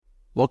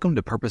Welcome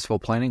to Purposeful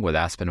Planning with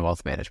Aspen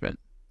Wealth Management.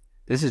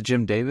 This is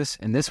Jim Davis,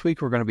 and this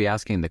week we're going to be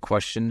asking the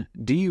question,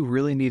 do you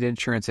really need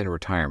insurance in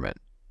retirement?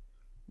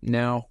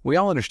 Now, we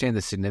all understand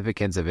the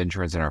significance of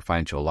insurance in our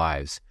financial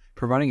lives,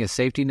 providing a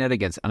safety net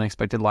against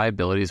unexpected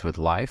liabilities with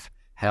life,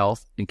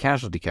 health, and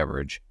casualty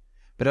coverage.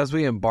 But as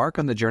we embark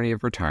on the journey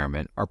of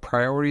retirement, our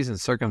priorities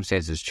and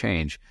circumstances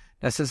change,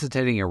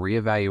 necessitating a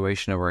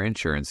reevaluation of our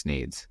insurance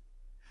needs.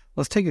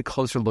 Let's take a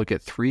closer look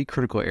at three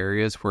critical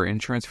areas where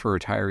insurance for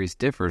retirees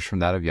differs from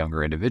that of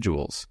younger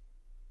individuals.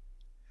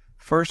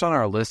 First on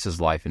our list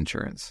is life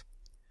insurance.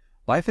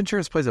 Life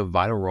insurance plays a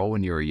vital role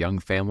when you're a young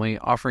family,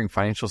 offering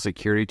financial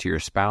security to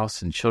your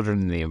spouse and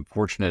children in the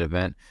unfortunate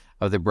event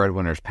of the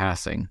breadwinner's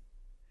passing.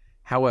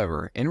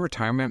 However, in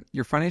retirement,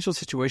 your financial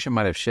situation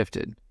might have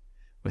shifted.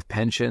 With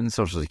pensions,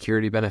 Social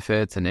Security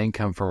benefits, and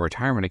income from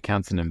retirement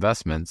accounts and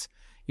investments,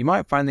 you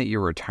might find that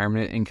your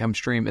retirement income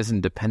stream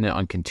isn't dependent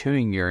on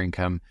continuing your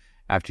income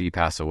after you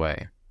pass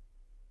away.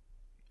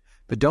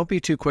 But don't be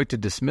too quick to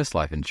dismiss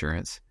life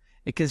insurance.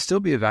 It can still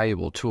be a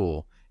valuable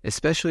tool,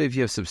 especially if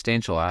you have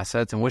substantial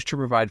assets and wish to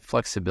provide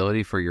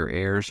flexibility for your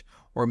heirs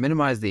or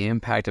minimize the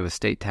impact of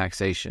estate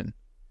taxation.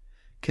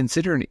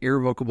 Consider an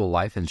irrevocable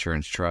life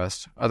insurance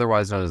trust,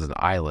 otherwise known as an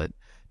ILIT,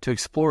 to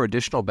explore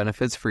additional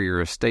benefits for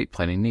your estate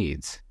planning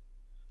needs.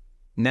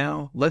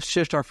 Now, let's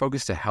shift our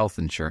focus to health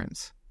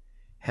insurance.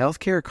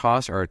 Healthcare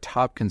costs are a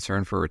top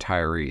concern for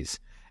retirees,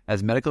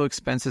 as medical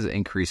expenses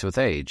increase with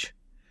age.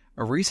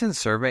 A recent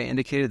survey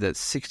indicated that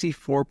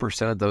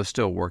 64% of those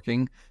still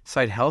working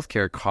cite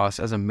healthcare costs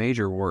as a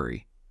major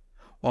worry.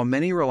 While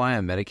many rely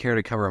on Medicare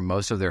to cover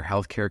most of their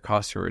healthcare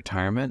costs in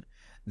retirement,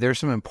 there are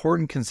some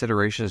important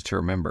considerations to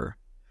remember.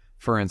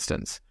 For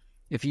instance,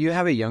 if you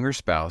have a younger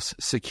spouse,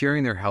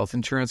 securing their health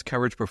insurance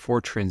coverage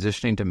before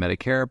transitioning to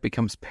Medicare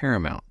becomes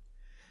paramount.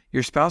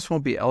 Your spouse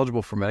won't be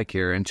eligible for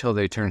Medicare until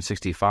they turn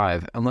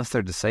 65 unless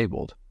they're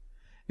disabled.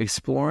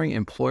 Exploring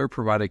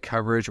employer-provided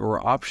coverage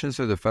or options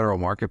through the federal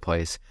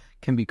marketplace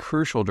can be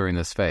crucial during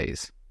this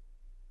phase.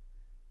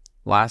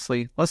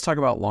 Lastly, let's talk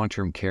about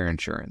long-term care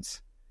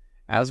insurance.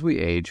 As we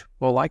age,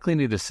 we'll likely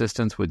need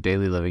assistance with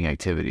daily living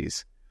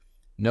activities.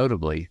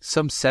 Notably,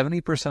 some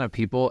 70% of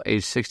people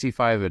aged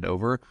 65 and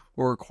over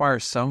will require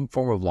some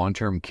form of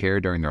long-term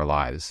care during their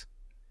lives.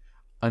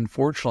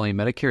 Unfortunately,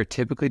 Medicare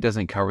typically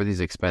doesn't cover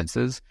these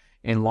expenses,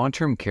 and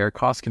long-term care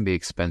costs can be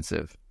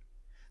expensive.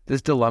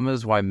 This dilemma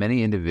is why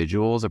many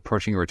individuals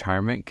approaching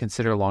retirement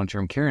consider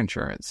long-term care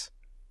insurance.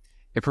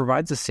 It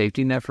provides a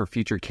safety net for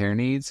future care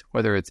needs,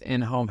 whether it's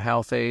in-home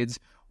health aides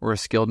or a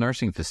skilled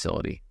nursing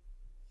facility.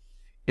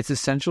 It's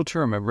essential to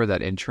remember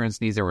that insurance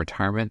needs in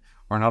retirement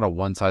are not a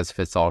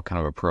one-size-fits-all kind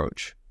of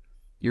approach.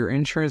 Your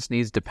insurance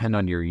needs depend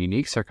on your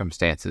unique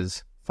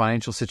circumstances,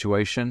 financial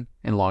situation,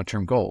 and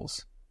long-term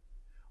goals.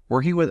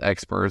 Working with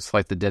experts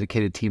like the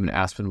dedicated team at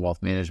Aspen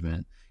Wealth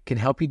Management can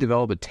help you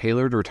develop a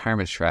tailored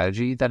retirement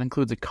strategy that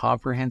includes a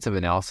comprehensive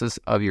analysis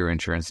of your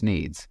insurance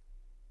needs.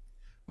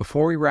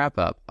 Before we wrap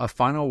up, a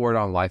final word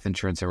on life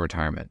insurance and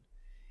retirement.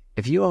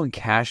 If you own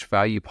cash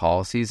value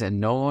policies and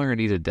no longer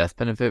need a death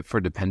benefit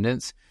for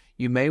dependents,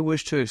 you may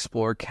wish to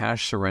explore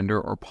cash surrender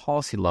or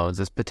policy loans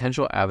as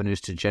potential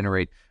avenues to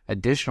generate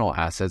additional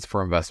assets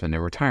for investment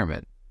in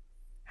retirement.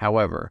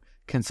 However,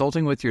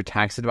 consulting with your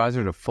tax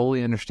advisor to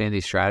fully understand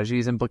these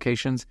strategies'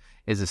 implications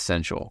is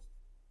essential.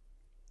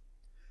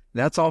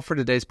 That's all for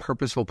today's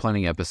Purposeful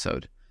Planning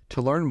episode.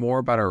 To learn more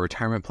about our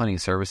retirement planning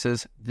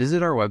services,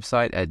 visit our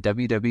website at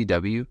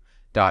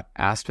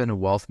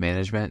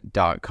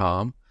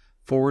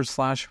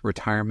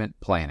www.aspenwealthmanagement.com/retirement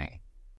planning.